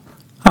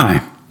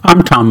Hi,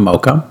 I'm Tom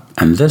Mocha,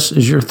 and this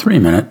is your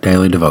 3-minute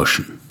daily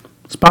devotion,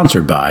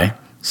 sponsored by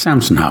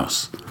Samson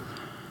House.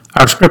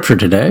 Our scripture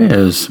today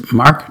is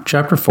Mark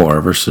chapter 4,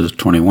 verses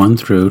 21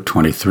 through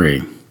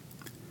 23.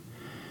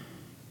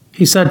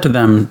 He said to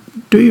them,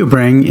 "Do you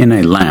bring in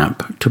a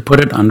lamp to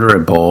put it under a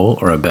bowl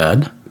or a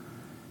bed?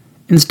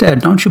 Instead,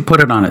 don't you put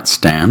it on its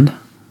stand?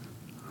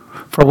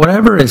 For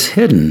whatever is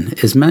hidden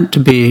is meant to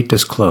be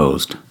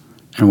disclosed,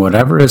 and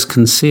whatever is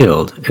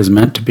concealed is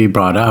meant to be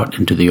brought out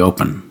into the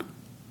open.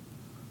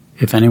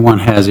 If anyone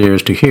has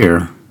ears to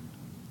hear,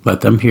 let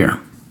them hear."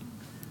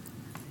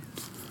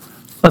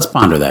 Let's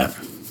ponder that.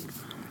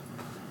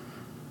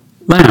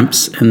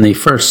 Lamps in the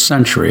first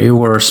century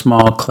were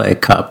small clay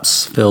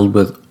cups filled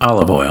with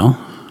olive oil,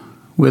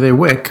 with a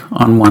wick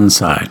on one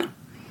side.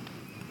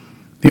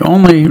 The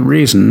only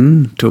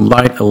reason to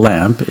light a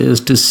lamp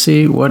is to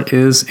see what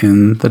is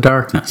in the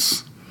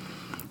darkness.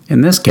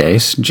 In this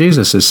case,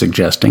 Jesus is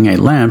suggesting a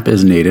lamp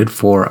is needed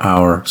for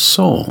our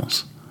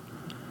souls.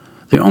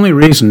 The only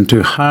reason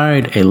to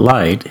hide a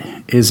light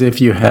is if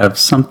you have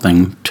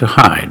something to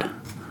hide.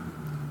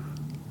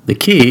 The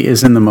key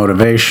is in the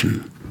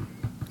motivation,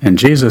 and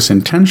Jesus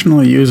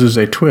intentionally uses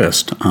a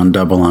twist on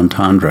double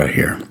entendre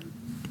here.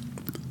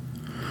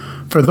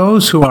 For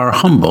those who are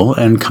humble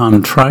and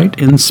contrite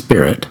in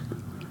spirit,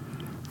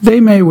 they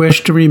may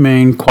wish to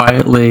remain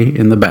quietly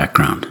in the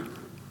background.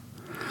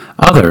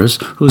 Others,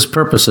 whose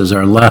purposes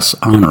are less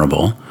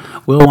honorable,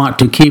 will want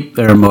to keep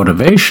their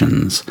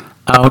motivations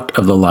out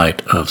of the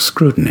light of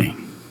scrutiny.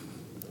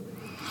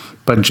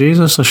 But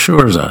Jesus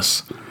assures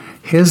us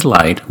His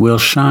light will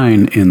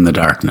shine in the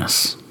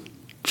darkness,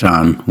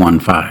 John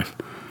 1:5,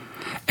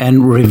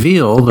 and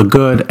reveal the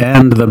good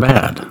and the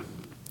bad.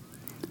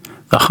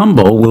 The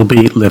humble will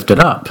be lifted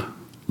up,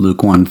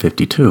 Luke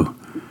 1:52,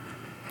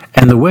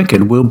 and the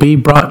wicked will be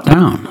brought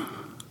down,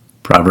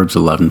 Proverbs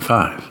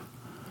 11:5.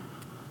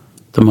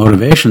 The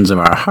motivations of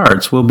our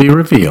hearts will be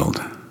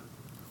revealed,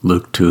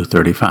 Luke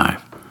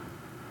 2:35,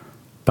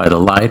 by the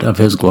light of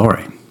His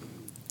glory.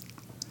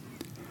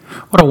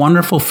 What a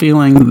wonderful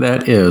feeling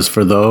that is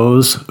for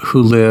those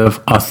who live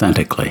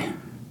authentically,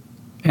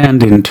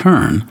 and in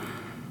turn,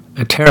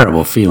 a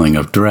terrible feeling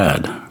of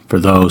dread for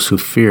those who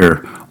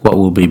fear what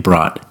will be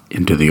brought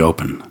into the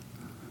open.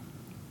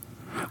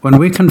 When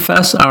we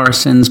confess our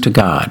sins to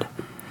God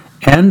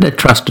and a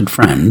trusted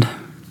friend,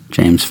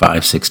 James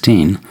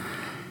 5:16,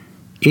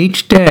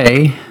 each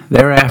day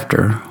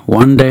thereafter,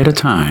 one day at a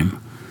time,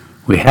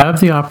 we have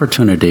the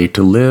opportunity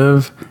to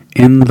live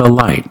in the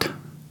light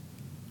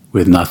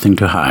with nothing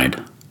to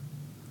hide.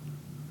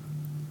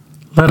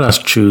 Let us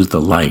choose the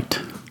light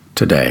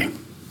today.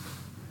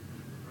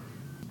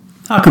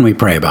 How can we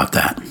pray about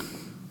that?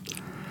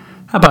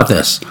 How about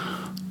this?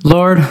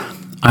 Lord,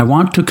 I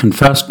want to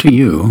confess to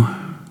you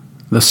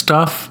the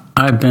stuff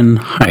I've been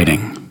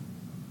hiding.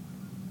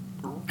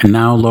 And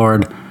now,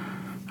 Lord,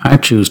 I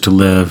choose to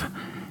live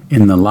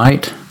in the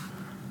light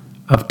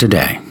of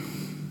today.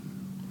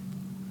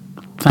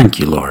 Thank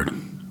you, Lord.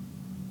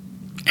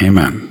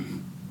 Amen.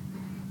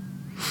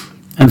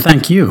 And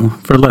thank you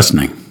for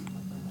listening.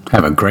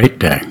 Have a great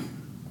day.